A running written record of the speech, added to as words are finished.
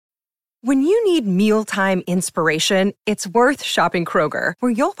When you need mealtime inspiration, it's worth shopping Kroger,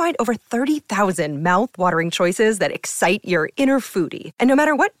 where you'll find over 30,000 mouth-watering choices that excite your inner foodie. And no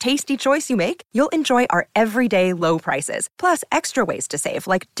matter what tasty choice you make, you'll enjoy our everyday low prices, plus extra ways to save,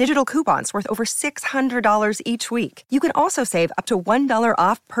 like digital coupons worth over $600 each week. You can also save up to $1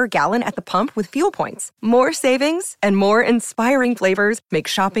 off per gallon at the pump with fuel points. More savings and more inspiring flavors make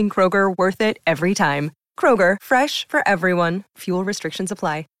shopping Kroger worth it every time. Kroger, fresh for everyone. Fuel restrictions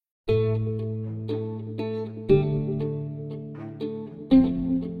apply.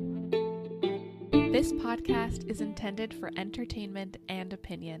 This podcast is intended for entertainment and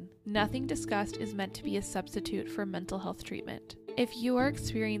opinion. Nothing discussed is meant to be a substitute for mental health treatment. If you are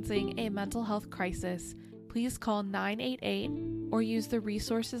experiencing a mental health crisis, please call 988 or use the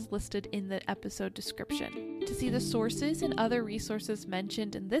resources listed in the episode description. To see the sources and other resources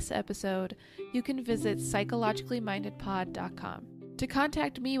mentioned in this episode, you can visit psychologicallymindedpod.com. To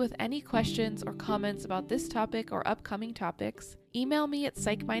contact me with any questions or comments about this topic or upcoming topics, email me at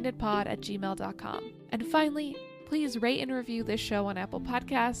psychmindedpod@gmail.com. And finally, please rate and review this show on Apple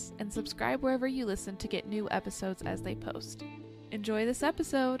Podcasts and subscribe wherever you listen to get new episodes as they post. Enjoy this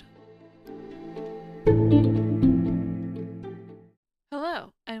episode!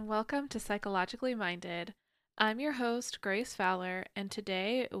 Hello, and welcome to Psychologically Minded. I'm your host, Grace Fowler, and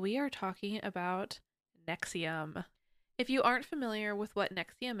today we are talking about NXIVM. If you aren't familiar with what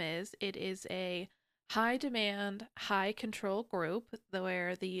NXIVM is, it is a high-demand, high-control group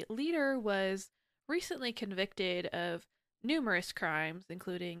where the leader was recently convicted of numerous crimes,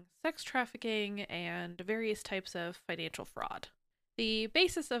 including sex trafficking and various types of financial fraud. The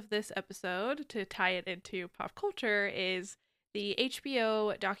basis of this episode, to tie it into pop culture, is the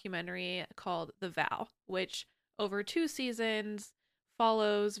HBO documentary called The Vow, which over 2 seasons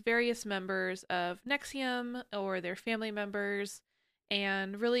follows various members of NXIVM or their family members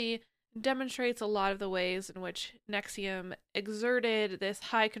and really demonstrates a lot of the ways in which NXIVM exerted this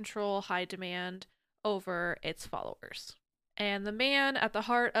high control, high demand over its followers. And the man at the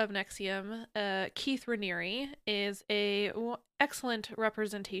heart of NXIVM, Keith Raniere, is a excellent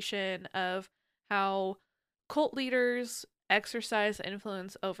representation of how cult leaders exercise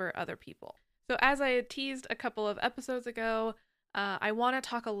influence over other people. So as I had teased a couple of episodes ago, I want to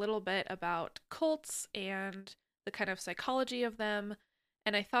talk a little bit about cults and the kind of psychology of them,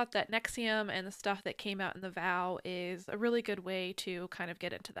 and I thought that NXIVM and the stuff that came out in The Vow is a really good way to kind of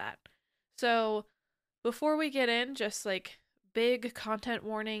get into that. So before we get in, just like big content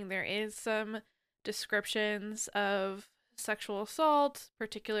warning, there is some descriptions of sexual assault,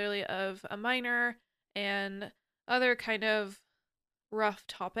 particularly of a minor, and other kind of rough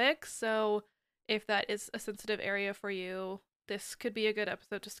topics. So if that is a sensitive area for you, this could be a good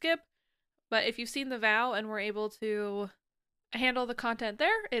episode to skip. But if you've seen The Vow and were able to handle the content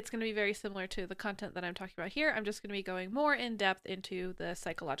there, it's going to be very similar to the content that I'm talking about here. I'm just going to be going more in depth into the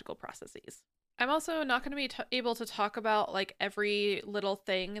psychological processes. I'm also not going to be able to talk about like every little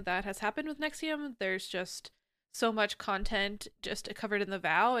thing that has happened with NXIVM. There's just so much content just covered in The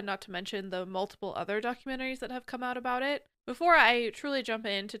Vow, and not to mention the multiple other documentaries that have come out about it. Before I truly jump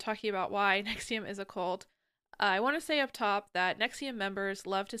into talking about why NXIVM is a cult, I want to say up top that NXIVM members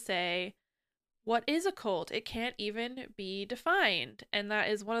love to say, what is a cult? It can't even be defined. And that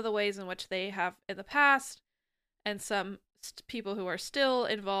is one of the ways in which they have in the past, and some people who are still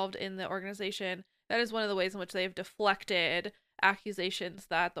involved in the organization, that is one of the ways in which they have deflected accusations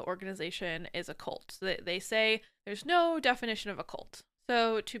that the organization is a cult. So they say there's no definition of a cult.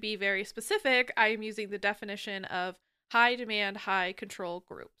 So to be very specific, I am using the definition of high demand, high control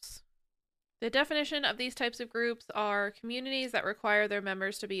groups. The definition of these types of groups are communities that require their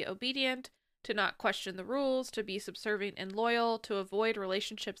members to be obedient, to not question the rules, to be subservient and loyal, to avoid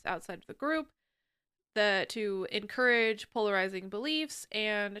relationships outside of the group, to encourage polarizing beliefs,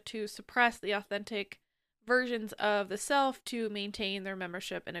 and to suppress the authentic versions of the self to maintain their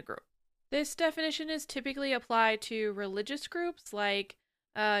membership in a group. This definition is typically applied to religious groups like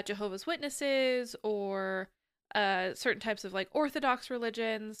Jehovah's Witnesses, or certain types of like Orthodox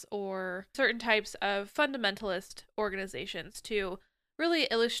religions, or certain types of fundamentalist organizations, to really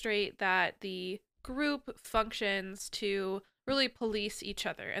illustrate that the group functions to really police each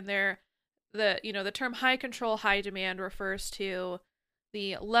other. And the term high control, high demand refers to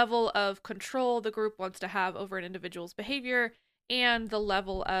the level of control the group wants to have over an individual's behavior, and the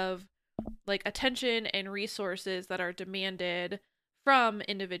level of like attention and resources that are demanded from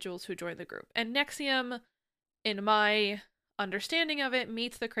individuals who join the group. And NXIVM, in my understanding of it,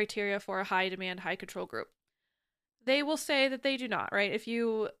 meets the criteria for a high demand, high control group. They will say that they do not, right? If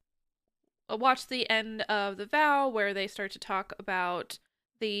you watch the end of The Vow, where they start to talk about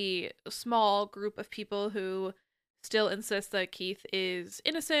the small group of people who still insist that Keith is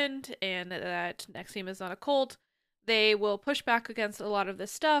innocent and that NXIVM is not a cult, they will push back against a lot of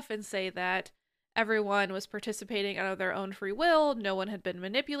this stuff and say that everyone was participating out of their own free will, no one had been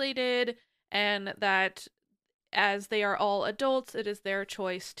manipulated, and that as they are all adults, it is their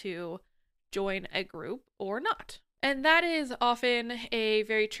choice to join a group or not. And that is often a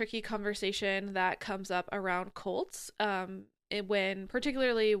very tricky conversation that comes up around cults,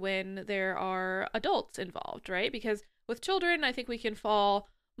 particularly when there are adults involved, right? Because with children, I think we can fall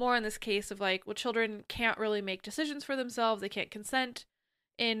more in this case of like, well, children can't really make decisions for themselves. They can't consent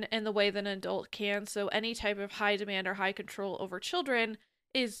in the way that an adult can. So any type of high demand or high control over children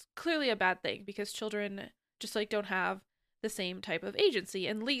is clearly a bad thing, because children just like don't have the same type of agency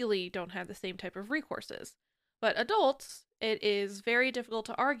and legally don't have the same type of recourses. But adults, it is very difficult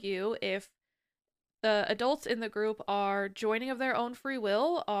to argue if the adults in the group are joining of their own free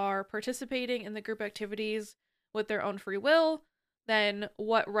will, are participating in the group activities with their own free will, then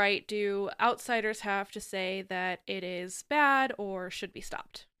what right do outsiders have to say that it is bad or should be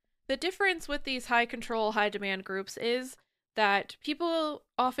stopped? The difference with these high control, high demand groups is that people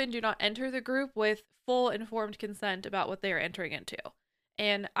often do not enter the group with full informed consent about what they are entering into.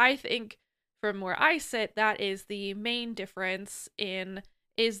 And I think from where I sit, that is the main difference in,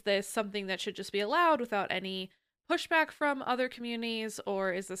 is this something that should just be allowed without any pushback from other communities,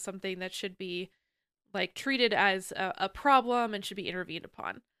 or is this something that should be like treated as a problem and should be intervened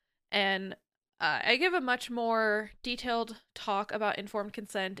upon? And I give a much more detailed talk about informed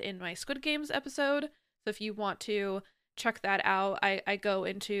consent in my Squid Games episode. So if you want to check that out, I go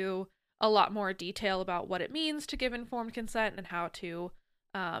into a lot more detail about what it means to give informed consent and how to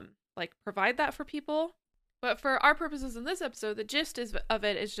provide that for people. But for our purposes in this episode, the gist of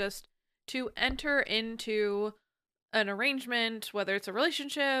it is just to enter into an arrangement, whether it's a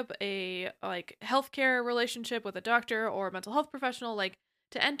relationship, a healthcare relationship with a doctor or a mental health professional,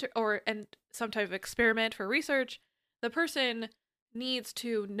 to enter, and some type of experiment for research. The person needs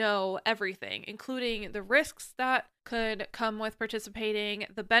to know everything, including the risks that could come with participating,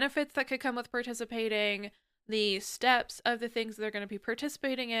 the benefits that could come with participating, the steps of the things they're going to be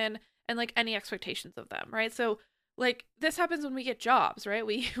participating in, and any expectations of them, right? So this happens when we get jobs, right?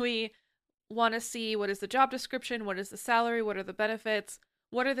 We want to see, what is the job description, what is the salary, what are the benefits,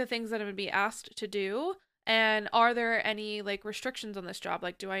 what are the things that I'm going to be asked to do, and are there any restrictions on this job?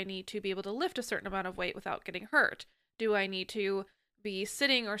 Do I need to be able to lift a certain amount of weight without getting hurt? Do I need to be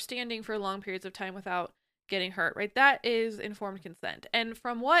sitting or standing for long periods of time without getting hurt, right? That is informed consent. And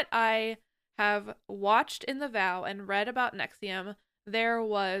from what I have watched in the vow and read about NXIVM, there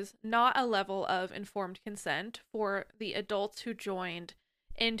was not a level of informed consent for the adults who joined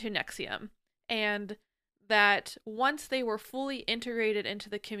into NXIVM. And that once they were fully integrated into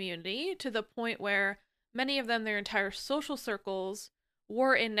the community, to the point where many of them, their entire social circles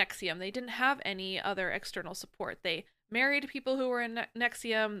were in NXIVM. They didn't have any other external support. They married people who were in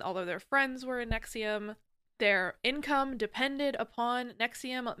NXIVM, although their friends were in NXIVM. Their income depended upon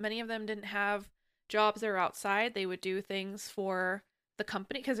NXIVM. Many of them didn't have jobs that were outside. They would do things for the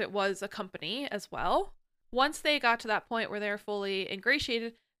company, because it was a company as well. Once they got to that point where they're fully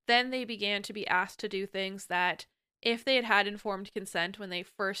ingratiated, then they began to be asked to do things that, if they had had informed consent when they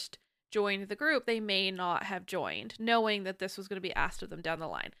first joined the group, they may not have joined, knowing that this was going to be asked of them down the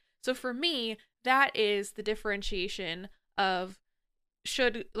line. So for me, that is the differentiation of,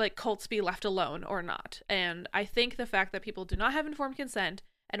 should cults be left alone or not. And I think the fact that people do not have informed consent,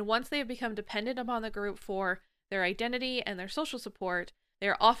 and once they have become dependent upon the group for their identity and their social support, they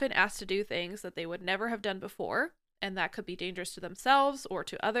are often asked to do things that they would never have done before, and that could be dangerous to themselves or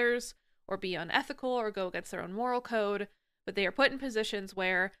to others, or be unethical or go against their own moral code. But they are put in positions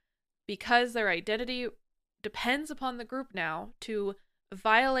where, because their identity depends upon the group now, to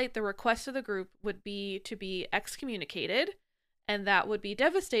violate the request of the group would be to be excommunicated, and that would be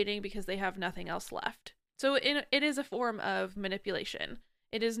devastating because they have nothing else left. So it is a form of manipulation.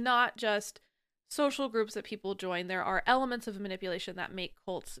 It is not just social groups that people join. There are elements of manipulation that make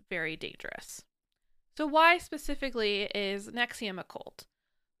cults very dangerous. So why specifically is NXIVM a cult?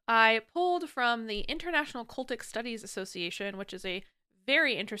 I pulled from the International Cultic Studies Association, which is a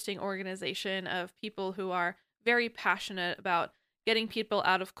very interesting organization of people who are very passionate about getting people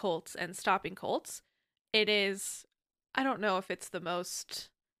out of cults and stopping cults. It is, I don't know if it's the most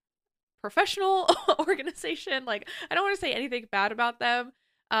professional organization. I don't want to say anything bad about them,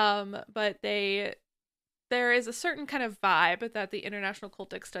 but there is a certain kind of vibe that the International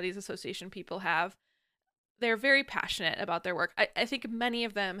Cultic Studies Association people have. They're very passionate about their work. I think many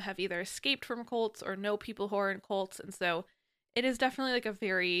of them have either escaped from cults or know people who are in cults, and so it is definitely like a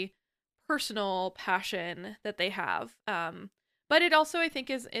very personal passion that they have. But it also, I think,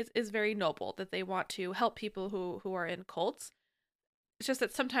 is very noble that they want to help people who are in cults. It's just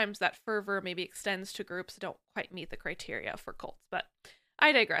that sometimes that fervor maybe extends to groups that don't quite meet the criteria for cults. But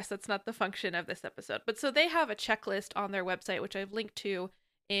I digress. That's not the function of this episode. But so they have a checklist on their website, which I've linked to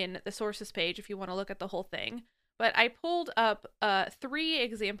in the sources page if you want to look at the whole thing. But I pulled up 3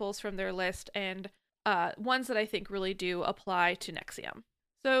 examples from their list and ones that I think really do apply to NXIVM.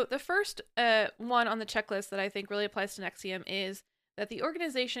 So the first one on the checklist that I think really applies to NXIVM is that the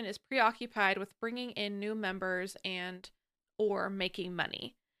organization is preoccupied with bringing in new members and or making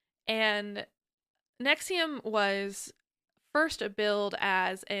money. And NXIVM was first billed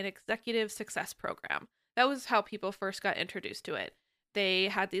as an executive success program. That was how people first got introduced to it. They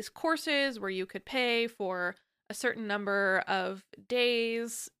had these courses where you could pay for a certain number of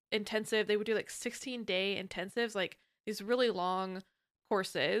days intensive. They would do like 16-day intensives, like these really long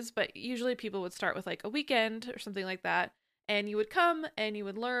courses, but usually people would start with like a weekend or something like that. And you would come and you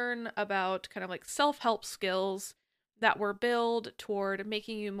would learn about kind of like self-help skills that were billed toward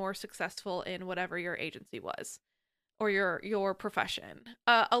making you more successful in whatever your agency was or your profession.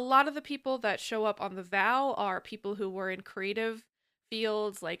 A lot of the people that show up on the vow are people who were in creative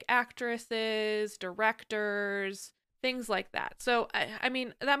fields like actresses, directors, things like that. So, I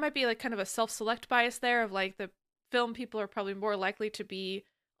mean, that might be like kind of a self-select bias there of like the film people are probably more likely to be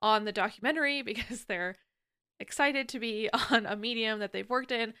on the documentary because they're excited to be on a medium that they've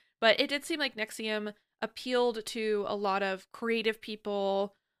worked in. But it did seem like NXIVM appealed to a lot of creative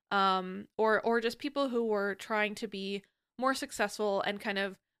people, or just people who were trying to be more successful and kind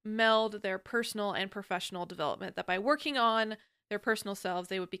of meld their personal and professional development, that by working on their personal selves,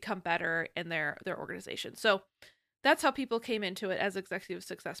 they would become better in their organization. So that's how people came into it as executive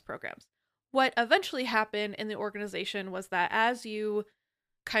success programs. What eventually happened in the organization was that as you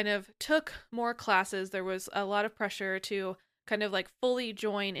kind of took more classes, there was a lot of pressure to kind of like fully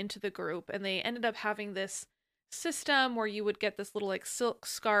join into the group, and they ended up having this system where you would get this little like silk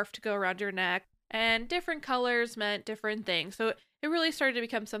scarf to go around your neck, and different colors meant different things. So it really started to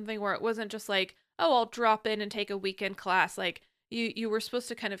become something where it wasn't just like, oh, I'll drop in and take a weekend class. Like you were supposed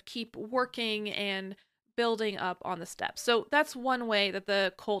to kind of keep working and building up on the steps. So that's one way that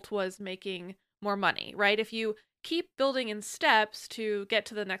the cult was making more money, right? If you keep building in steps to get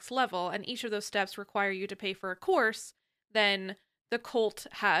to the next level, and each of those steps require you to pay for a course, then the cult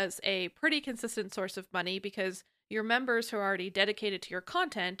has a pretty consistent source of money because your members who are already dedicated to your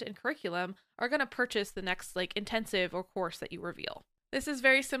content and curriculum are going to purchase the next like intensive or course that you reveal. This is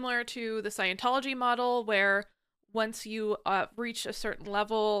very similar to the Scientology model, where once you reach a certain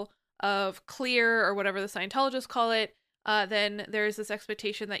level of clear, or whatever the Scientologists call it, then there's this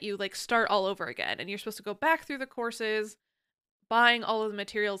expectation that you like start all over again, and you're supposed to go back through the courses, buying all of the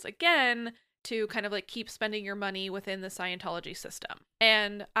materials again to kind of like keep spending your money within the Scientology system.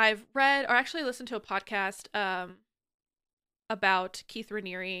 And I've read, or actually listened to a podcast about Keith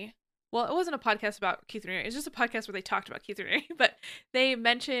Raniere. Well, it wasn't a podcast about Keith Raniere. It was just a podcast where they talked about Keith Raniere, but they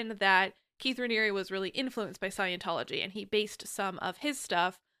mentioned that Keith Raniere was really influenced by Scientology, and he based some of his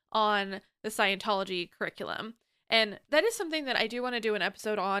stuff on the Scientology curriculum. And that is something that I do want to do an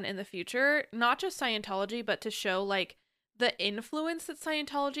episode on in the future, not just Scientology, but to show like the influence that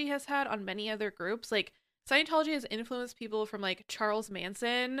Scientology has had on many other groups. Like Scientology has influenced people from like Charles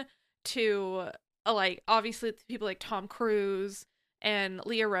Manson to like obviously people like Tom Cruise and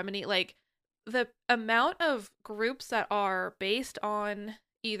Leah Remini. Like the amount of groups that are based on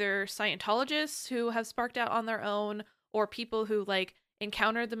either Scientologists who have sparked out on their own, or people who like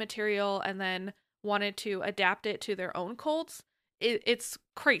encountered the material and then wanted to adapt it to their own cults, it's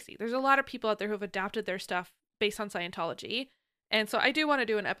crazy. There's a lot of people out there who have adapted their stuff based on Scientology. And so I do want to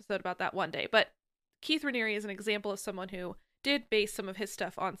do an episode about that one day. But Keith Raniere is an example of someone who did base some of his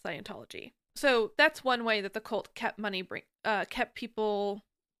stuff on Scientology. So that's one way that the cult kept kept people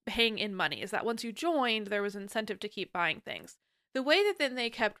paying in money, is that once you joined, there was incentive to keep buying things. The way that then they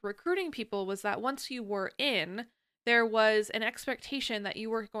kept recruiting people was that once you were in, there was an expectation that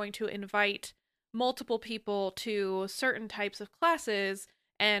you were going to invite multiple people to certain types of classes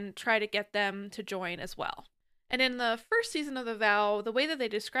and try to get them to join as well. And in the first season of The Vow, the way that they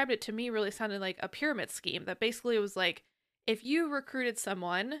described it to me really sounded like a pyramid scheme, that basically it was like, if you recruited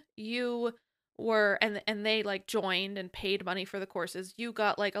someone, you were, and they like joined and paid money for the courses, you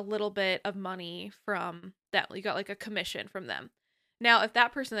got like a little bit of money from them. You got like a commission from them. Now, if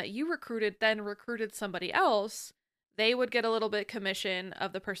that person that you recruited then recruited somebody else, they would get a little bit commission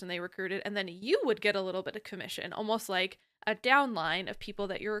of the person they recruited, and then you would get a little bit of commission, almost like a downline of people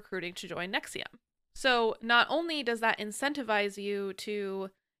that you're recruiting to join NXIVM. So not only does that incentivize you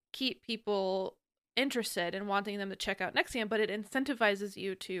to keep people interested in wanting them to check out NXIVM, but it incentivizes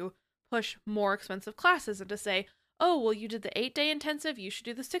you to push more expensive classes and to say, oh, well, you did the 8-day intensive, you should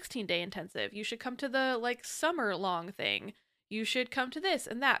do the 16-day intensive. You should come to the like summer long thing. You should come to this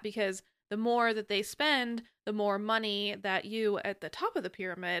and that, because the more that they spend, the more money that you at the top of the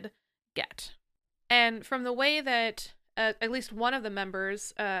pyramid get. And from the way that at least one of the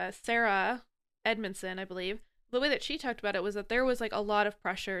members, Sarah Edmondson, I believe, the way that she talked about it was that there was like a lot of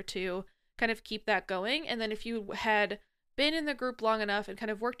pressure to kind of keep that going. And then if you had been in the group long enough and kind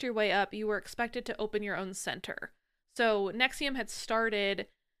of worked your way up, you were expected to open your own center. So NXIVM had started,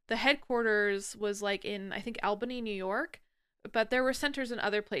 the headquarters was like in, I think, Albany, New York, but there were centers in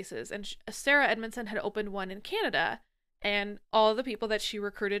other places. And Sarah Edmondson had opened one in Canada. And all the people that she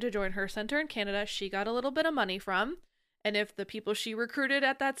recruited to join her center in Canada, she got a little bit of money from. And if the people she recruited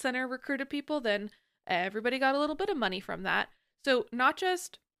at that center recruited people, then everybody got a little bit of money from that. So not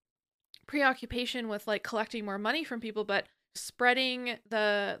just preoccupation with like collecting more money from people, but spreading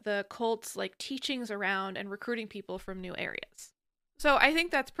the cult's like teachings around and recruiting people from new areas. So I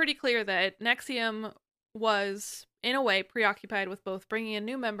think that's pretty clear that NXIVM was, in a way, preoccupied with both bringing in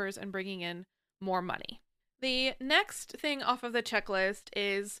new members and bringing in more money. The next thing off of the checklist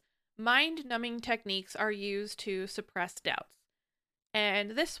is mind-numbing techniques are used to suppress doubts.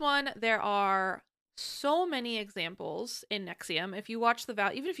 And this one, there are so many examples in NXIVM. If you watch The Vow,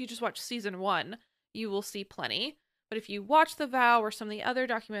 even if you just watch season 1, you will see plenty. But if you watch The Vow or some of the other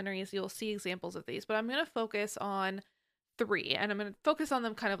documentaries, you'll see examples of these. But I'm going to focus on 3, and I'm going to focus on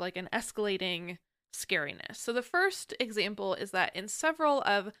them kind of like an escalating scariness. So the first example is that in several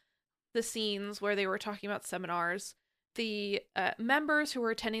of the scenes where they were talking about seminars, the members who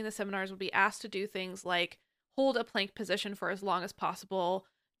were attending the seminars would be asked to do things like hold a plank position for as long as possible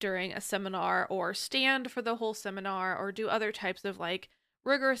during a seminar, or stand for the whole seminar, or do other types of like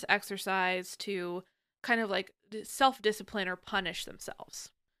rigorous exercise to kind of like self-discipline or punish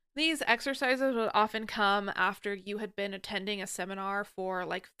themselves. These exercises would often come after you had been attending a seminar for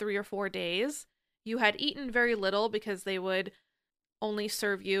like 3 or 4 days. You had eaten very little because they would only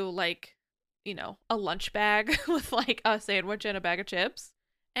serve you like, you know, a lunch bag with like a sandwich and a bag of chips.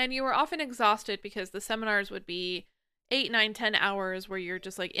 And you were often exhausted because the seminars would be 8, 9, 10 hours where you're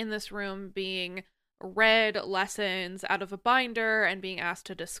just like in this room being read lessons out of a binder and being asked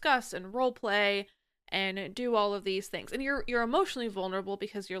to discuss and role play and do all of these things. And you're emotionally vulnerable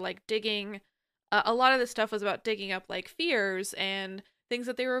because you're like digging, a lot of this stuff was about digging up like fears and things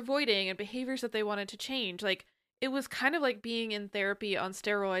that they were avoiding and behaviors that they wanted to change. Like, it was kind of like being in therapy on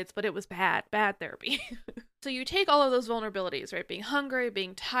steroids, but it was bad therapy. So you take all of those vulnerabilities, right? Being hungry,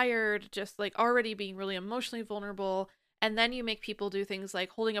 being tired, just like already being really emotionally vulnerable. And then you make people do things like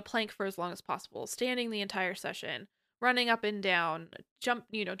holding a plank for as long as possible, standing the entire session, running up and down,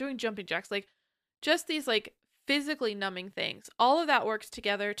 doing jumping jacks, like just these like physically numbing things. All of that works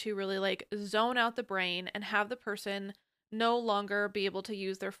together to really like zone out the brain and have the person no longer be able to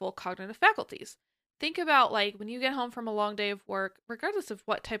use their full cognitive faculties. Think about like when you get home from a long day of work, regardless of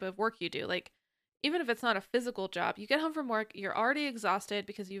what type of work you do, like even if it's not a physical job, you get home from work, you're already exhausted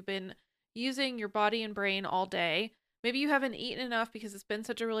because you've been using your body and brain all day. Maybe you haven't eaten enough because it's been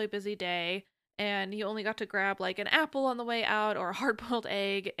such a really busy day and you only got to grab like an apple on the way out or a hard-boiled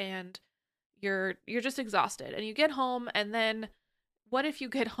egg, and you're just exhausted. And you get home, and then what if you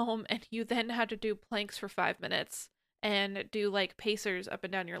get home and you then had to do planks for 5 minutes and do like pacers up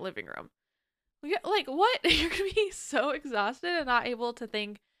and down your living room? Like, what? You're gonna be so exhausted and not able to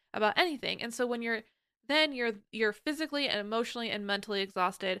think about anything. And so when you're physically and emotionally and mentally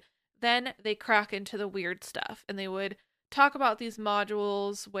exhausted, then they crack into the weird stuff, and they would talk about these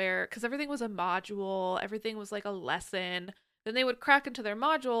modules where, because everything was a module, everything was like a lesson. Then they would crack into their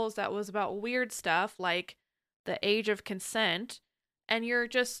modules that was about weird stuff like the age of consent, and you're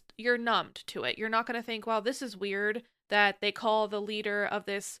numbed to it. You're not going to think, wow, this is weird that they call the leader of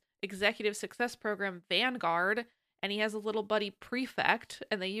this executive success program Vanguard, and he has a little buddy Prefect,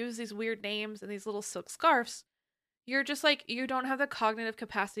 and they use these weird names and these little silk scarves. You're just like, you don't have the cognitive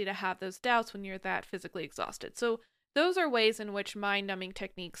capacity to have those doubts when you're that physically exhausted. So those are ways in which mind-numbing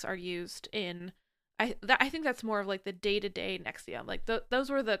techniques are used in, I think that's more of like the day-to-day NXIVM. Like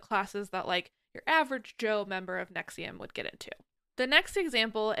those were the classes that like your average Joe member of NXIVM would get into. The next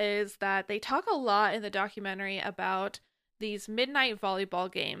example is that they talk a lot in the documentary about these midnight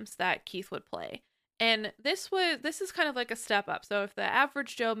volleyball games that Keith would play. And this is kind of like a step up. So if the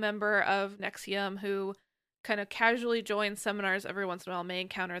average Joe member of NXIVM who kind of casually joins seminars every once in a while may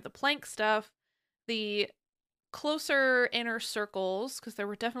encounter the plank stuff, the closer inner circles, because there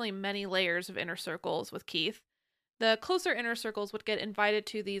were definitely many layers of inner circles with Keith, the closer inner circles would get invited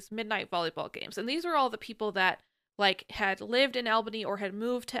to these midnight volleyball games. And these were all the people that like had lived in Albany or had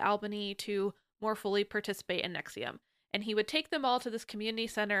moved to Albany to more fully participate in NXIVM. And he would take them all to this community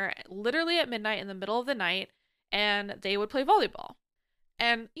center literally at midnight in the middle of the night, and they would play volleyball.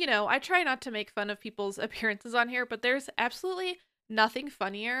 And, you know, I try not to make fun of people's appearances on here, but there's absolutely nothing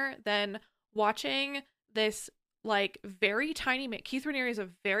funnier than watching this like very tiny man. Keith Raniere is a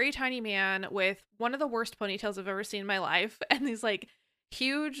very tiny man with one of the worst ponytails I've ever seen in my life, and these like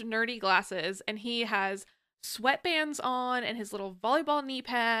huge nerdy glasses, and he has sweatbands on and his little volleyball knee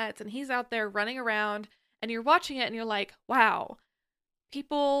pads, and he's out there running around, and you're watching it and you're like, wow,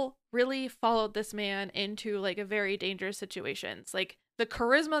 people really followed this man into like a very dangerous situations. Like the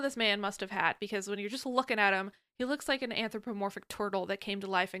charisma this man must have had, because when you're just looking at him, he looks like an anthropomorphic turtle that came to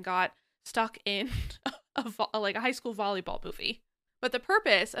life and got stuck in like a high school volleyball movie. But the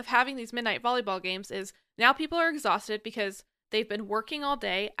purpose of having these midnight volleyball games is now people are exhausted because they've been working all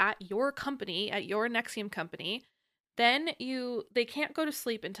day at your company, at your NXIVM company. Then they can't go to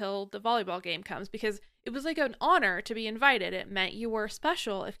sleep until the volleyball game comes, because it was like an honor to be invited. It meant you were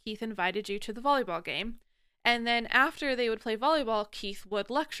special if Keith invited you to the volleyball game. And then after they would play volleyball, Keith would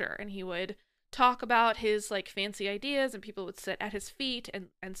lecture, and he would talk about his like fancy ideas, and people would sit at his feet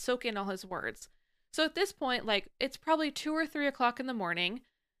and soak in all his words. So at this point, like, it's probably 2 or 3 o'clock in the morning.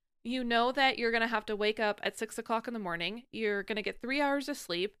 You know that you're going to have to wake up at 6 o'clock in the morning. You're going to get 3 hours of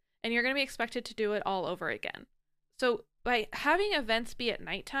sleep, and you're going to be expected to do it all over again. So by having events be at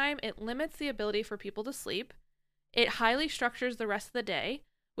nighttime, it limits the ability for people to sleep. It highly structures the rest of the day,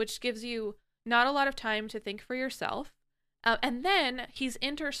 which gives you not a lot of time to think for yourself. And then he's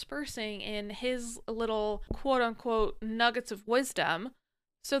interspersing in his little quote unquote nuggets of wisdom.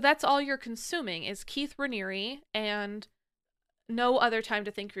 So that's all you're consuming is Keith Raniere and no other time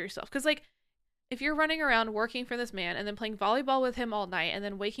to think for yourself. Because like, if you're running around working for this man and then playing volleyball with him all night and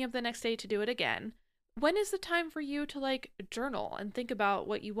then waking up the next day to do it again, when is the time for you to like journal and think about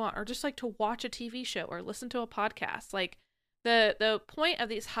what you want, or just like to watch a TV show or listen to a podcast? Like the point of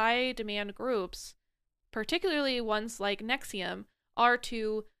these high demand groups, particularly ones like NXIVM, are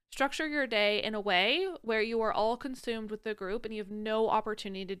to structure your day in a way where you are all consumed with the group and you have no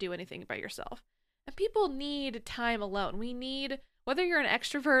opportunity to do anything by yourself. And people need time alone. We need, whether you're an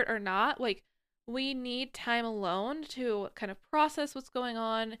extrovert or not, like, we need time alone to kind of process what's going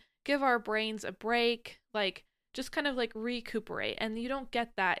on, give our brains a break, like, just kind of like recuperate. And you don't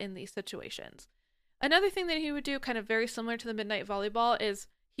get that in these situations. Another thing that he would do, kind of very similar to the midnight volleyball, is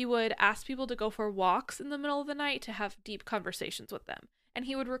he would ask people to go for walks in the middle of the night to have deep conversations with them. And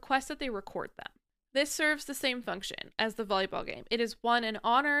he would request that they record them. This serves the same function as the volleyball game. It is an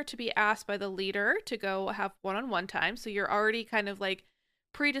honor to be asked by the leader to go have one-on-one time. So you're already kind of like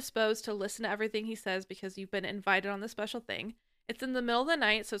predisposed to listen to everything he says because you've been invited on this special thing. It's in the middle of the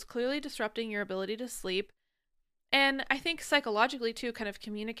night, so it's clearly disrupting your ability to sleep. And I think psychologically too kind of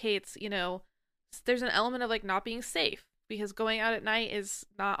communicates, you know, there's an element of like not being safe, because going out at night is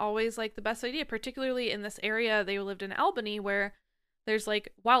not always like the best idea, particularly in this area. They lived in Albany where there's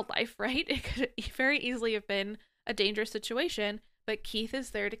like wildlife, right? It could very easily have been a dangerous situation, but Keith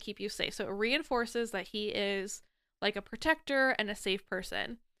is there to keep you safe. So it reinforces that he is like a protector and a safe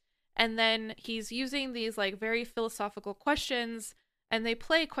person. And then he's using these like very philosophical questions, and they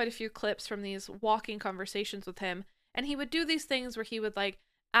play quite a few clips from these walking conversations with him. And he would do these things where he would like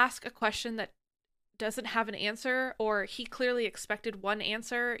ask a question that doesn't have an answer, or he clearly expected one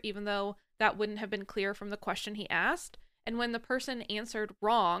answer, even though that wouldn't have been clear from the question he asked. And when the person answered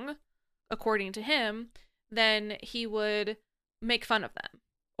wrong, according to him, then he would make fun of them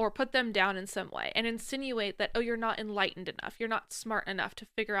or put them down in some way and insinuate that, oh, you're not enlightened enough. You're not smart enough to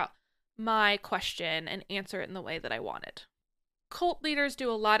figure out my question and answer it in the way that I wanted. Cult leaders do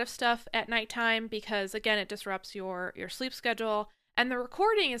a lot of stuff at nighttime because, again, it disrupts your sleep schedule. And the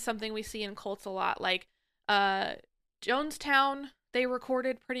recording is something we see in cults a lot. Like Jonestown, they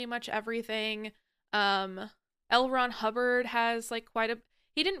recorded pretty much everything. L. Ron Hubbard has like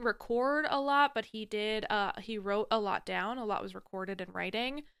he didn't record a lot, but he did, he wrote a lot down. A lot was recorded in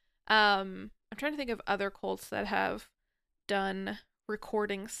writing. I'm trying to think of other cults that have done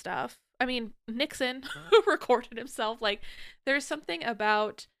recording stuff. I mean, Nixon recorded himself. Like, there's something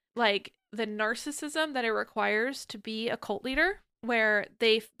about like the narcissism that it requires to be a cult leader, where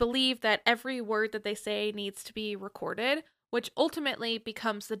they believe that every word that they say needs to be recorded, which ultimately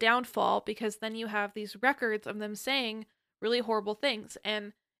becomes the downfall, because then you have these records of them saying really horrible things.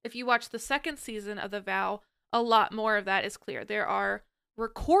 And if you watch the second season of The Vow, a lot more of that is clear. There are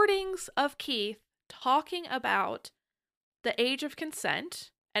recordings of Keith talking about the age of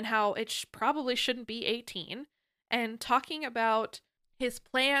consent and how it probably shouldn't be 18, and talking about his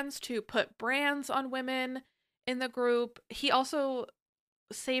plans to put brands on women in the group. He also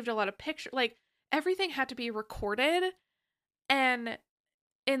saved a lot of pictures. Like, everything had to be recorded, and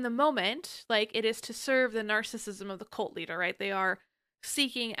in the moment, like, it is to serve the narcissism of the cult leader, right? They are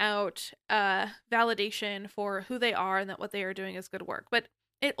seeking out validation for who they are and that what they are doing is good work. But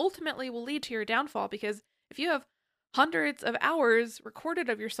it ultimately will lead to your downfall, because if you have hundreds of hours recorded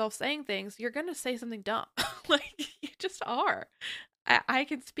of yourself saying things, you're going to say something dumb. Like, you just are. I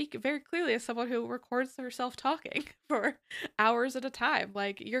can speak very clearly as someone who records herself talking for hours at a time.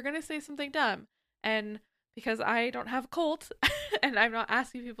 Like, you're going to say something dumb. And because I don't have a cult and I'm not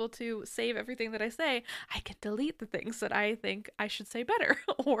asking people to save everything that I say, I can delete the things that I think I should say better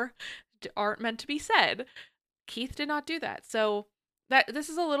or aren't meant to be said. Keith did not do that. So this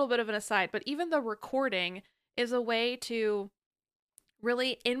is a little bit of an aside, but even the recording is a way to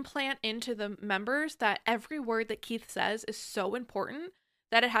really implant into the members that every word that Keith says is so important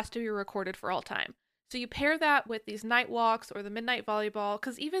that it has to be recorded for all time. So you pair that with these night walks or the midnight volleyball,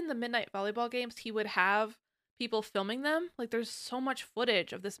 because even the midnight volleyball games, he would have people filming them. Like, there's so much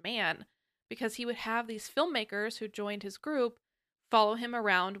footage of this man because he would have these filmmakers who joined his group follow him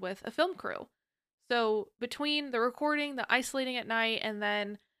around with a film crew. So between the recording, the isolating at night, and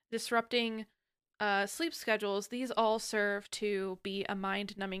then disrupting sleep schedules, these all serve to be a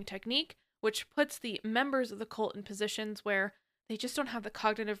mind-numbing technique, which puts the members of the cult in positions where they just don't have the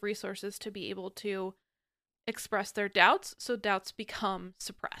cognitive resources to be able to express their doubts, so doubts become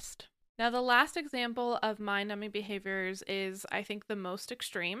suppressed. Now, the last example of mind-numbing behaviors is, I think, the most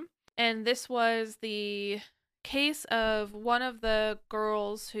extreme, and this was the case of one of the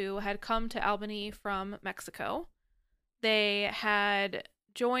girls who had come to Albany from Mexico. They had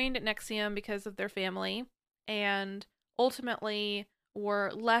joined NXIVM because of their family, and ultimately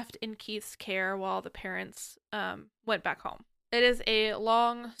were left in Keith's care while the parents went back home. It is a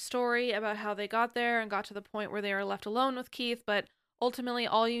long story about how they got there and got to the point where they were left alone with Keith, but ultimately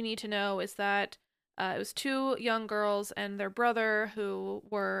all you need to know is that it was two young girls and their brother who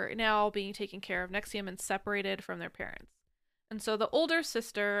were now being taken care of NXIVM and separated from their parents. And so the older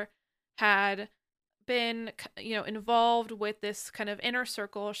sister had been, involved with this kind of inner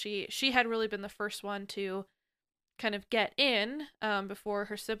circle. She had really been the first one to kind of get in before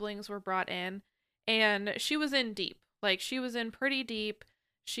her siblings were brought in, and she was in deep. Like, she was in pretty deep.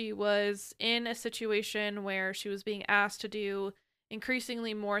 She was in a situation where she was being asked to do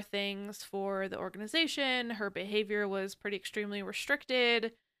increasingly more things for the organization. Her behavior was pretty extremely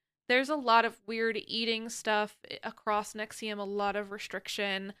restricted. There's a lot of weird eating stuff across NXIVM, a lot of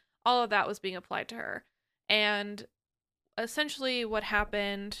restriction. All of that was being applied to her. And essentially what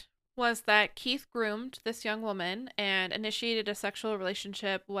happened was that Keith groomed this young woman and initiated a sexual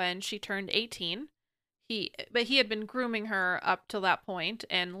relationship when she turned 18. But he had been grooming her up till that point,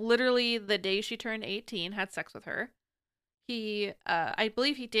 and literally the day she turned 18 had sex with her. I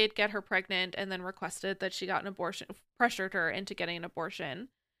believe he did get her pregnant and then requested that she got an abortion, pressured her into getting an abortion.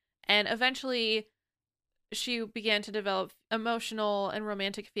 And eventually she began to develop emotional and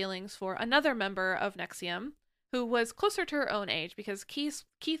romantic feelings for another member of NXIVM who was closer to her own age, because Keith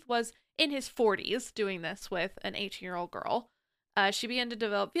was in his 40s doing this with an 18-year-old girl. She began to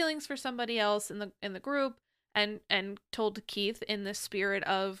develop feelings for somebody else in the group, and told Keith in the spirit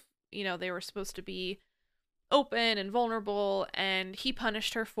of, they were supposed to be open and vulnerable, and he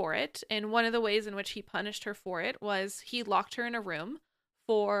punished her for it. And one of the ways in which he punished her for it was he locked her in a room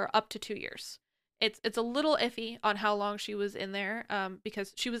for up to 2 years. It's a little iffy on how long she was in there,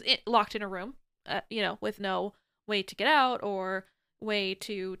 because she was locked in a room, with no way to get out or way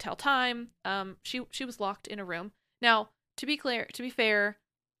to tell time. She was locked in a room. Now, to be fair,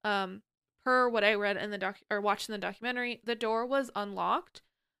 per what I read in the watched in the documentary, the door was unlocked,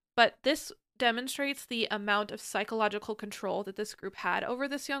 but this demonstrates the amount of psychological control that this group had over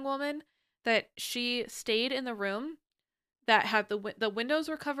this young woman, that she stayed in the room that had the windows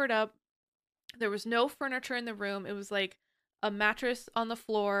were covered up. There was no furniture in the room. It was like a mattress on the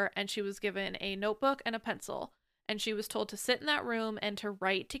floor, and she was given a notebook and a pencil, and she was told to sit in that room and to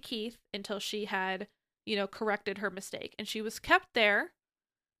write to Keith until she had, corrected her mistake. And she was kept there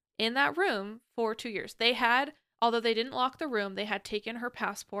in that room for 2 years. Although they didn't lock the room, they had taken her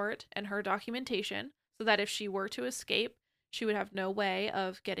passport and her documentation so that if she were to escape, she would have no way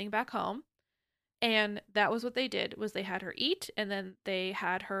of getting back home. And that was what they did, was they had her eat, and then they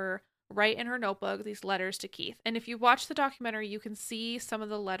had her write in her notebook these letters to Keith. And if you watch the documentary, you can see some of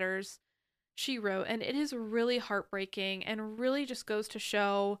the letters she wrote, and it is really heartbreaking and really just goes to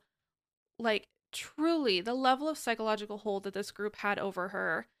show, like, truly the level of psychological hold that this group had over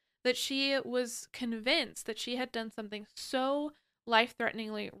her, that she was convinced that she had done something so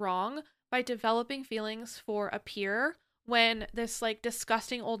life-threateningly wrong by developing feelings for a peer when this like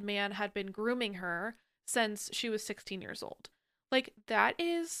disgusting old man had been grooming her since she was 16 years old. Like that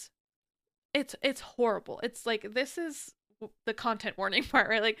is it's horrible. It's like this is the content warning part,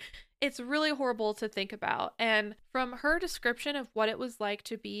 right? Like it's really horrible to think about. And from her description of what it was like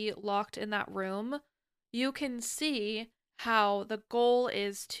to be locked in that room, you can see how the goal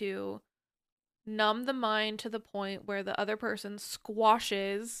is to numb the mind to the point where the other person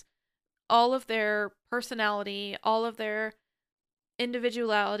squashes all of their personality, all of their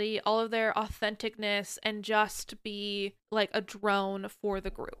individuality, all of their authenticness, and just be like a drone for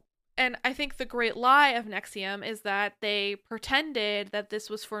the group. And I think the great lie of NXIVM is that they pretended that this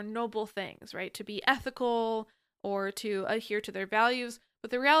was for noble things, right? To be ethical or to adhere to their values.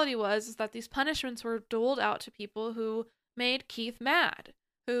 But the reality was is that these punishments were doled out to people who made Keith mad,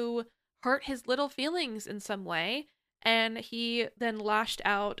 who hurt his little feelings in some way, and he then lashed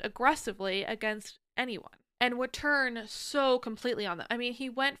out aggressively against anyone and would turn so completely on them. I mean, he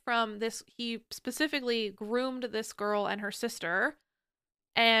went from this, he specifically groomed this girl and her sister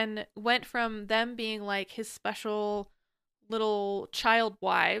and went from them being like his special little child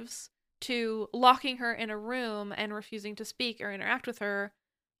wives to locking her in a room and refusing to speak or interact with her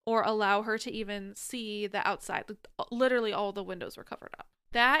or allow her to even see the outside. Literally all the windows were covered up.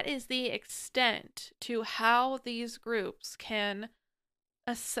 That is the extent to how these groups can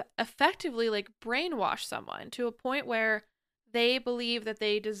effectively like brainwash someone to a point where they believe that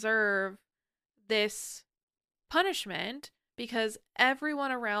they deserve this punishment because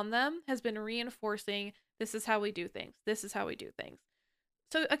everyone around them has been reinforcing this is how we do things. This is how we do things.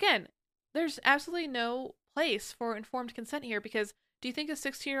 So again, there's absolutely no place for informed consent here because do you think a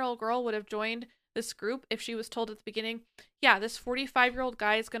 16-year-old girl would have joined this group if she was told at the beginning, yeah, this 45-year-old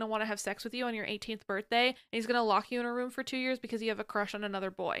guy is going to want to have sex with you on your 18th birthday and he's going to lock you in a room for 2 years because you have a crush on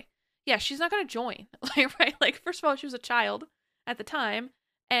another boy? Yeah, she's not going to join. Like, right? Like, first of all, she was a child at the time,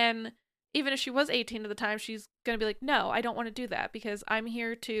 and even if she was 18 at the time, she's going to be like, no, I don't want to do that because I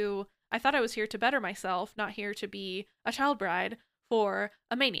thought I was here to better myself, not here to be a child bride for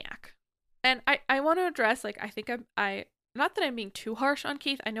a maniac. And I want to address, like, I think I not that I'm being too harsh on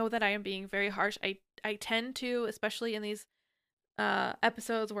Keith. I know that I am being very harsh. I tend to, especially in these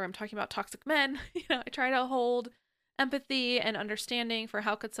episodes where I'm talking about toxic men, I try to hold empathy and understanding for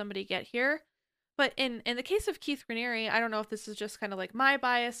how could somebody get here. But in the case of Keith Raniere, I don't know if this is just kind of like my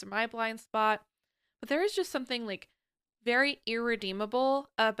bias or my blind spot, but there is just something like very irredeemable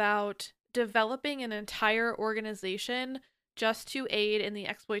about developing an entire organization just to aid in the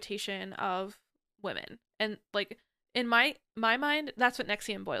exploitation of women. And like in my mind, that's what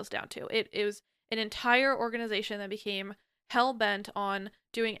NXIVM boils down to. It was an entire organization that became hell-bent on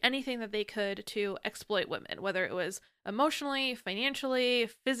doing anything that they could to exploit women, whether it was emotionally, financially,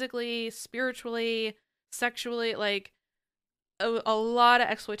 physically, spiritually, sexually, like a lot of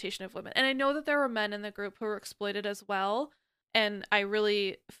exploitation of women. And I know that there were men in the group who were exploited as well, and I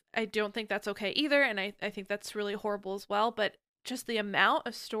don't think that's okay either, and I think that's really horrible as well, but just the amount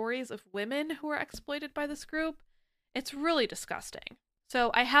of stories of women who are exploited by this group, it's really disgusting.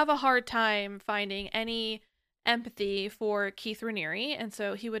 So I have a hard time finding any empathy for Keith Raniere, and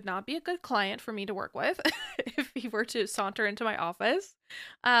so he would not be a good client for me to work with if he were to saunter into my office.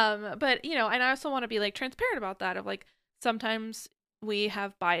 But and I also want to be like transparent about that of like sometimes we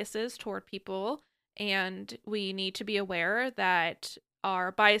have biases toward people and we need to be aware that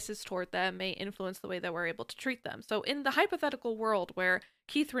our biases toward them may influence the way that we're able to treat them. So in the hypothetical world where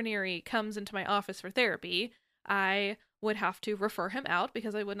Keith Raniere comes into my office for therapy, I would have to refer him out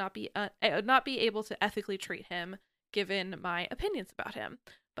because I would not be able to ethically treat him given my opinions about him.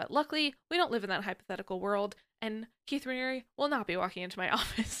 But luckily, we don't live in that hypothetical world, and Keith Raniere will not be walking into my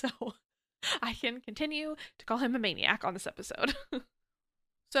office, so I can continue to call him a maniac on this episode.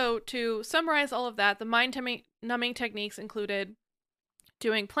 So to summarize all of that, the mind-numbing techniques included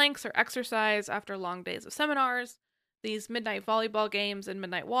doing planks or exercise after long days of seminars, these midnight volleyball games and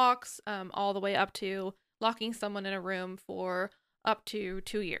midnight walks, all the way up to locking someone in a room for up to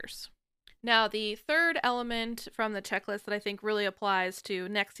 2 years. Now, the third element from the checklist that I think really applies to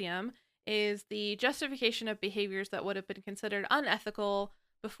NXIVM is the justification of behaviors that would have been considered unethical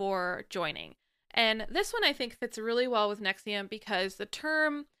before joining. And this one I think fits really well with NXIVM because the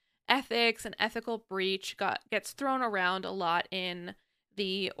term ethics and ethical breach gets thrown around a lot in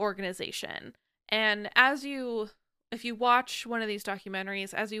the organization. And if you watch one of these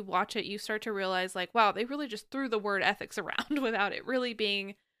documentaries, as you watch it, you start to realize like, wow, they really just threw the word ethics around without it really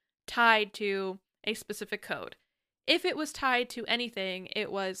being tied to a specific code. If it was tied to anything,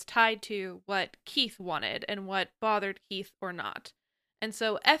 it was tied to what Keith wanted and what bothered Keith or not. And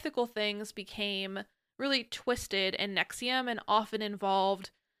so ethical things became really twisted in NXIVM and often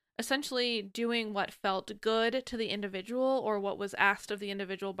involved essentially doing what felt good to the individual or what was asked of the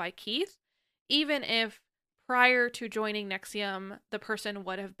individual by Keith, even if prior to joining NXIVM, the person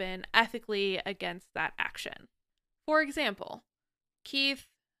would have been ethically against that action. For example, Keith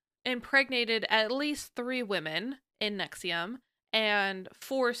impregnated at least 3 women in NXIVM and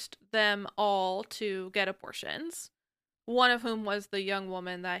forced them all to get abortions. One of whom was the young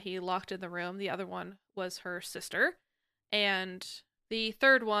woman that he locked in the room. The other one was her sister. And the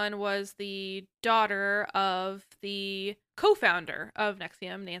third one was the daughter of the co-founder of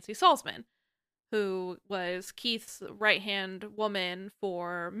NXIVM, Nancy Salzman, who was Keith's right-hand woman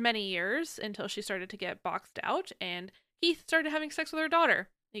for many years until she started to get boxed out, and Keith started having sex with her daughter.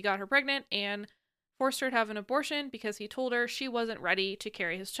 He got her pregnant and forced her to have an abortion because he told her she wasn't ready to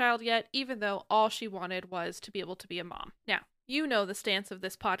carry his child yet, even though all she wanted was to be able to be a mom. Now, you know the stance of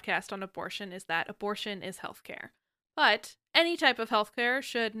this podcast on abortion is that abortion is healthcare. But any type of healthcare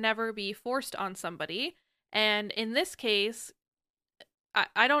should never be forced on somebody. And in this case,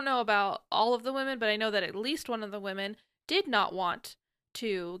 I don't know about all of the women, but I know that at least one of the women did not want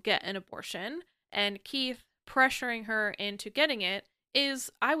to get an abortion. And Keith pressuring her into getting it is,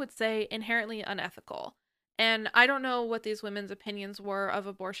 I would say, inherently unethical. And I don't know what these women's opinions were of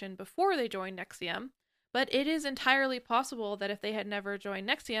abortion before they joined NXIVM, but it is entirely possible that if they had never joined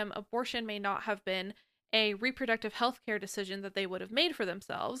NXIVM, abortion may not have been a reproductive healthcare decision that they would have made for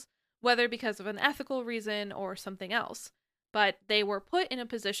themselves, whether because of an ethical reason or something else. But they were put in a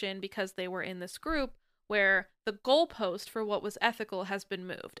position because they were in this group where the goalpost for what was ethical has been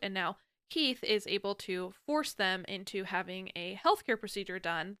moved. And now Keith is able to force them into having a healthcare procedure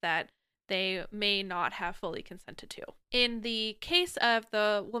done that they may not have fully consented to. In the case of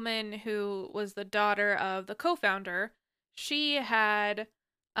the woman who was the daughter of the co-founder, she had,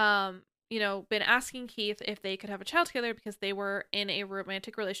 been asking Keith if they could have a child together because they were in a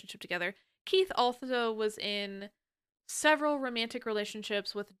romantic relationship together. Keith also was in several romantic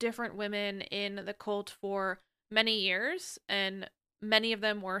relationships with different women in the cult for many years, and many of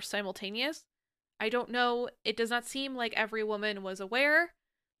them were simultaneous. I don't know, it does not seem like every woman was aware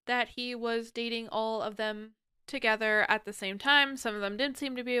that he was dating all of them together at the same time. Some of them did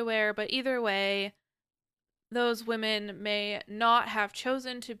seem to be aware, but either way, those women may not have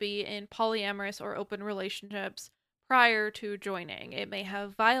chosen to be in polyamorous or open relationships prior to joining. It may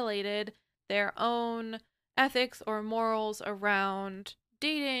have violated their own ethics or morals around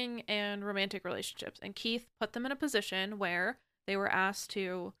dating and romantic relationships. And Keith put them in a position where they were asked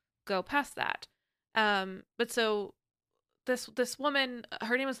to go past that. But so this woman,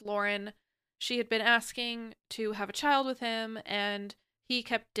 her name is Lauren, she had been asking to have a child with him, and he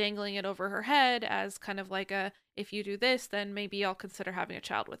kept dangling it over her head as kind of like a, if you do this, then maybe I'll consider having a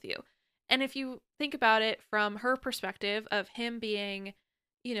child with you. And if you think about it from her perspective of him being,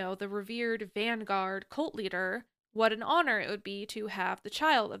 the revered vanguard cult leader, what an honor it would be to have the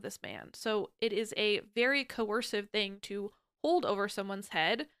child of this man. So it is a very coercive thing to hold over someone's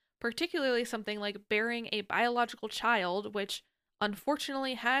head, particularly something like bearing a biological child, which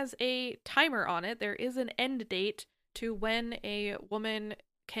unfortunately has a timer on it. There is an end date to when a woman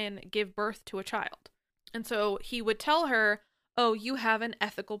can give birth to a child. And so he would tell her, oh, you have an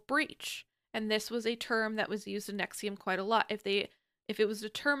ethical breach. And this was a term that was used in NXIVM quite a lot. If it was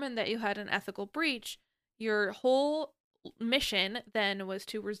determined that you had an ethical breach, your whole mission then was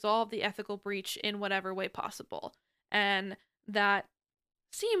to resolve the ethical breach in whatever way possible. And that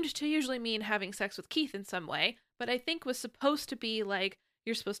seemed to usually mean having sex with Keith in some way, but I think was supposed to be like,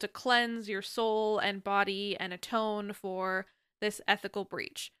 you're supposed to cleanse your soul and body and atone for this ethical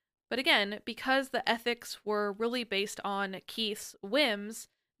breach. But again, because the ethics were really based on Keith's whims,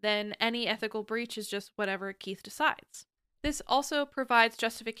 then any ethical breach is just whatever Keith decides. This also provides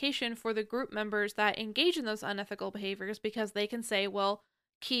justification for the group members that engage in those unethical behaviors, because they can say, well,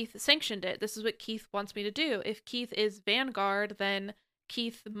 Keith sanctioned it. This is what Keith wants me to do. If Keith is vanguard, then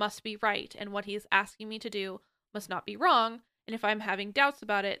Keith must be right, and what he is asking me to do must not be wrong. And if I'm having doubts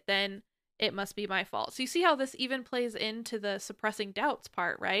about it, then it must be my fault. So you see how this even plays into the suppressing doubts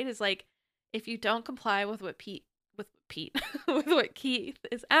part, right? Is like, if you don't comply with what with what Keith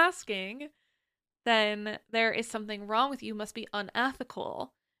is asking, then there is something wrong with you. You must be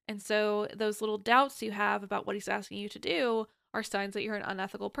unethical. And so those little doubts you have about what he's asking you to do are signs that you're an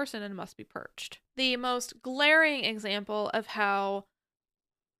unethical person and must be purged. The most glaring example of how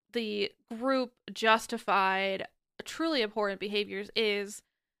the group justified truly abhorrent behaviors is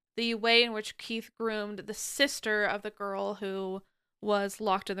the way in which Keith groomed the sister of the girl who was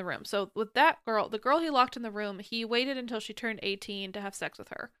locked in the room. So with that girl, the girl he locked in the room, he waited until she turned 18 to have sex with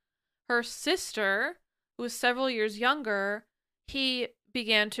her. Her sister, who was several years younger, he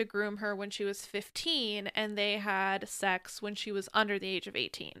began to groom her when she was 15, and they had sex when she was under the age of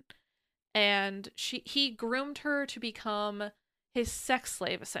 18. And he groomed her to become his sex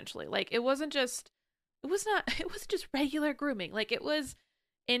slave, essentially. Like, it wasn't just regular grooming. Like, it was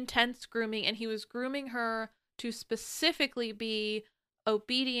intense grooming, and he was grooming her to specifically be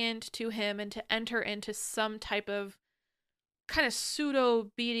obedient to him and to enter into some type of kind of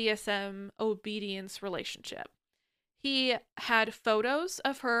pseudo BDSM obedience relationship. He had photos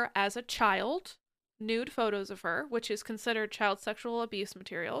of her as a child, nude photos of her, which is considered child sexual abuse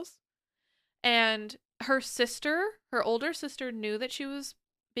materials. And her older sister, knew that she was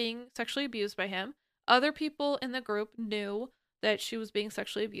being sexually abused by him. Other people in the group knew that she was being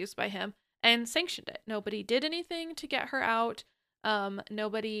sexually abused by him and sanctioned it. Nobody did anything to get her out.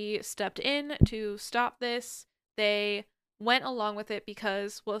 Nobody stepped in to stop this. They went along with it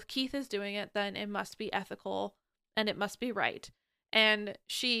because, well, if Keith is doing it, then it must be ethical and it must be right. And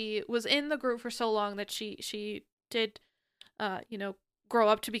she was in the group for so long that she did, grow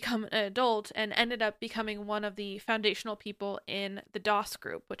up to become an adult and ended up becoming one of the foundational people in the DOS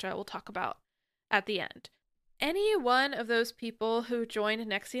group, which I will talk about at the end. Any one of those people who joined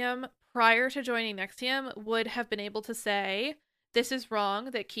NXIVM prior to joining NXIVM would have been able to say, this is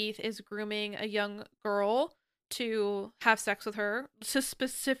wrong, that Keith is grooming a young girl to have sex with her,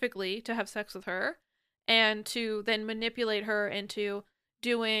 specifically to have sex with her, and to then manipulate her into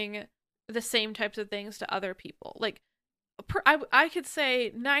doing the same types of things to other people. Like, I could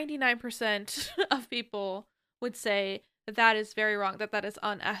say 99% of people would say that is very wrong, that is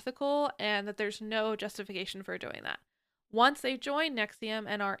unethical, and that there's no justification for doing that. Once they join NXIVM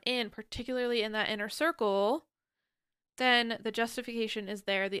and are particularly in that inner circle, then the justification is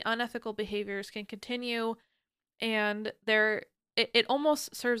there. The unethical behaviors can continue, and it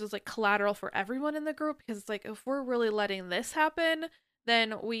almost serves as like collateral for everyone in the group, because it's like, if we're really letting this happen,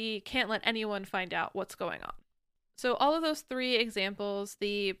 then we can't let anyone find out what's going on. So all of those three examples,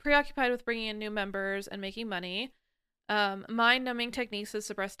 the preoccupied with bringing in new members and making money, mind-numbing techniques to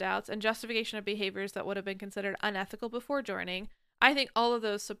suppress doubts, and justification of behaviors that would have been considered unethical before joining, I think all of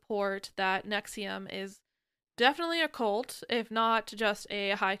those support that NXIVM is definitely a cult, if not just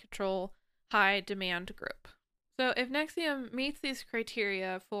a high-control, high-demand group. So if NXIVM meets these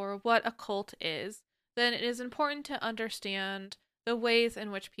criteria for what a cult is, then it is important to understand the ways in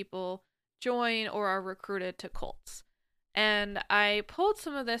which people join or are recruited to cults. And I pulled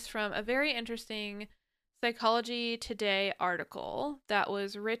some of this from a very interesting Psychology Today article that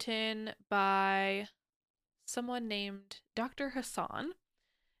was written by someone named Dr. Hassan.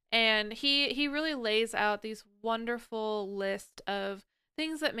 And he really lays out these wonderful list of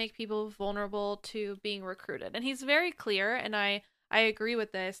things that make people vulnerable to being recruited. And he's very clear, and I agree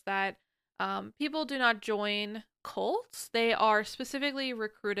with this, that people do not join cults. They are specifically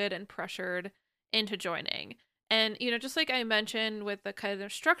recruited and pressured into joining. And, just like I mentioned with the kind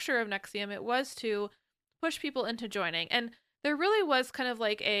of structure of NXIVM, it was to push people into joining. And there really was kind of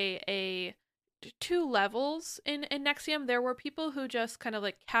like a two levels in NXIVM. There were people who just kind of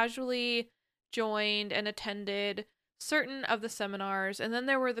like casually joined and attended certain of the seminars, and then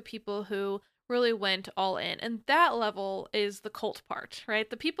there were the people who really went all in. And that level is the cult part, right?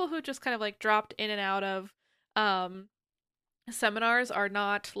 The people who just kind of like dropped in and out of seminars are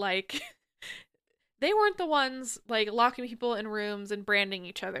not like they weren't the ones like locking people in rooms and branding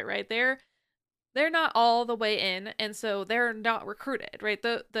each other, right? They're not all the way in, and so they're not recruited, right?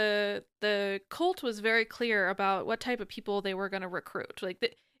 The cult was very clear about what type of people they were going to recruit.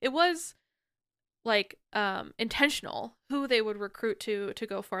 Like it was like intentional who they would recruit to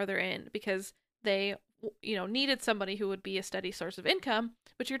go farther in, because they needed somebody who would be a steady source of income.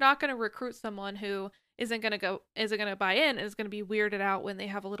 But you're not going to recruit someone who isn't going to buy in and is going to be weirded out when they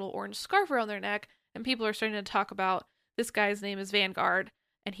have a little orange scarf around their neck and people are starting to talk about, this guy's name is Vanguard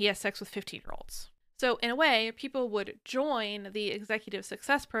and he has sex with 15-year-olds. So in a way, people would join the executive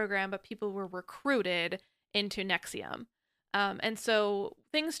success program, but people were recruited into NXIVM. And so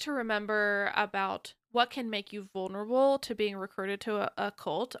things to remember about what can make you vulnerable to being recruited to a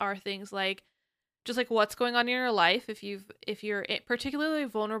cult are things like just like what's going on in your life. If you're particularly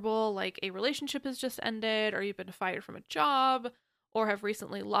vulnerable, like a relationship has just ended, or you've been fired from a job, or have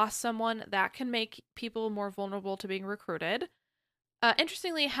recently lost someone, that can make people more vulnerable to being recruited.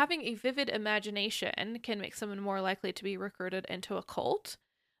 Interestingly, having a vivid imagination can make someone more likely to be recruited into a cult.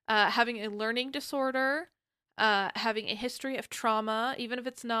 Having a learning disorder, having a history of trauma, even if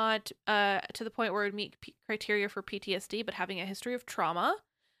it's not to the point where it would meet criteria for PTSD, but having a history of trauma,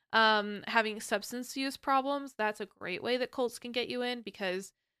 having substance use problems. That's a great way that cults can get you in,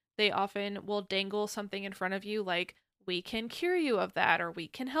 because they often will dangle something in front of you like, we can cure you of that, or we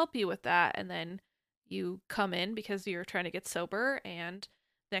can help you with that, and then you come in because you're trying to get sober, and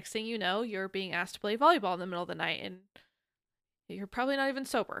next thing you know, you're being asked to play volleyball in the middle of the night, and you're probably not even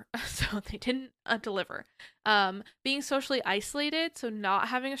sober. So they didn't deliver. Being socially isolated, so not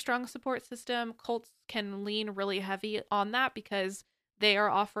having a strong support system, cults can lean really heavy on that because they are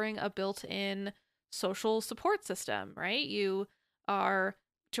offering a built-in social support system, right? You are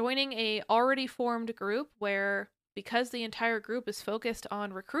joining a already formed group where, because the entire group is focused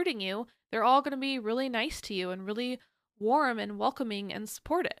on recruiting you, they're all going to be really nice to you and really warm and welcoming and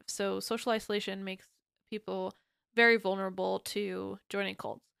supportive. So social isolation makes people very vulnerable to joining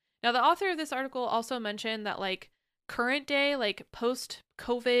cults. Now, the author of this article also mentioned that, like, current day, like,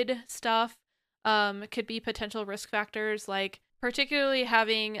 post-COVID stuff could be potential risk factors, like particularly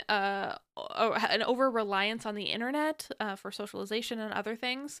having an over-reliance on the internet for socialization and other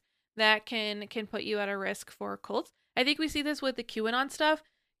things that can put you at a risk for cults. I think we see this with the QAnon stuff.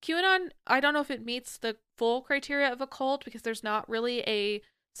 QAnon, I don't know if it meets the full criteria of a cult because there's not really a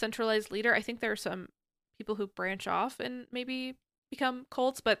centralized leader. I think there are some people who branch off and maybe become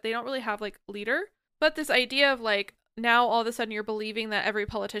cults, but they don't really have, like, leader. But this idea of, like, now all of a sudden you're believing that every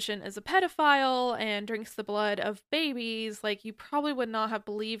politician is a pedophile and drinks the blood of babies, like, you probably would not have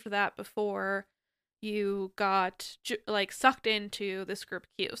believed that before you got, like, sucked into this group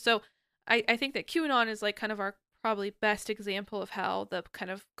Q. So I think that QAnon is, like, kind of our probably best example of how the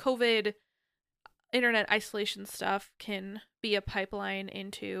kind of COVID internet isolation stuff can be a pipeline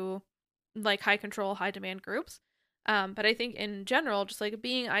into, like, high control, high demand groups. But I think in general, just, like,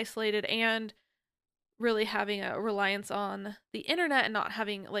 being isolated and really having a reliance on the internet and not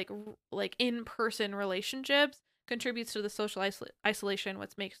having like in-person relationships contributes to the social isolation,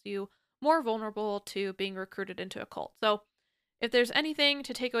 which makes you more vulnerable to being recruited into a cult. So if there's anything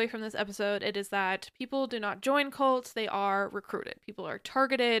to take away from this episode, it is that people do not join cults, they are recruited. People are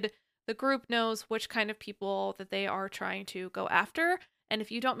targeted. The group knows which kind of people that they are trying to go after, and if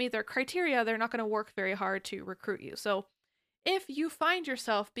you don't meet their criteria, they're not going to work very hard to recruit you. So if you find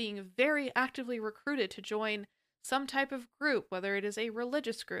yourself being very actively recruited to join some type of group, whether it is a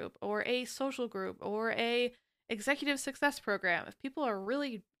religious group or a social group or a executive success program, if people are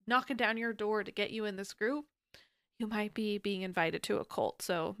really knocking down your door to get you in this group, you might be being invited to a cult.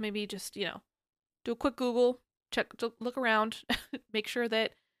 So maybe just, do a quick Google, look around, make sure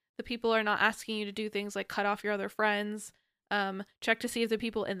that the people are not asking you to do things like cut off your other friends. Check to see if the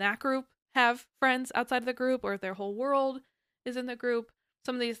people in that group have friends outside of the group, or if their whole world is in the group.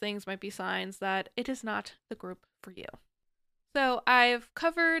 Some of these things might be signs that it is not the group for you. So I've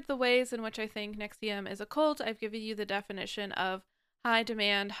covered the ways in which I think NXIVM is a cult. I've given you the definition of high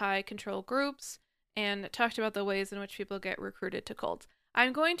demand, high control groups, and talked about the ways in which people get recruited to cults.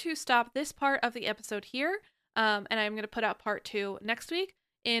 I'm going to stop this part of the episode here, and I'm going to put out part 2 next week.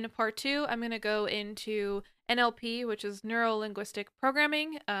 In part 2, I'm going to go into NLP, which is neuro-linguistic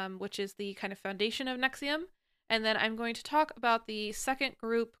programming, which is the kind of foundation of NXIVM. And then I'm going to talk about the second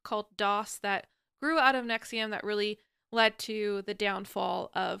group called DOS that grew out of NXIVM that really led to the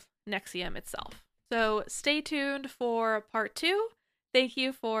downfall of NXIVM itself. So stay tuned for part 2. Thank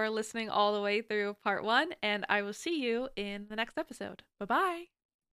you for listening all the way through part 1, and I will see you in the next episode. Bye-bye.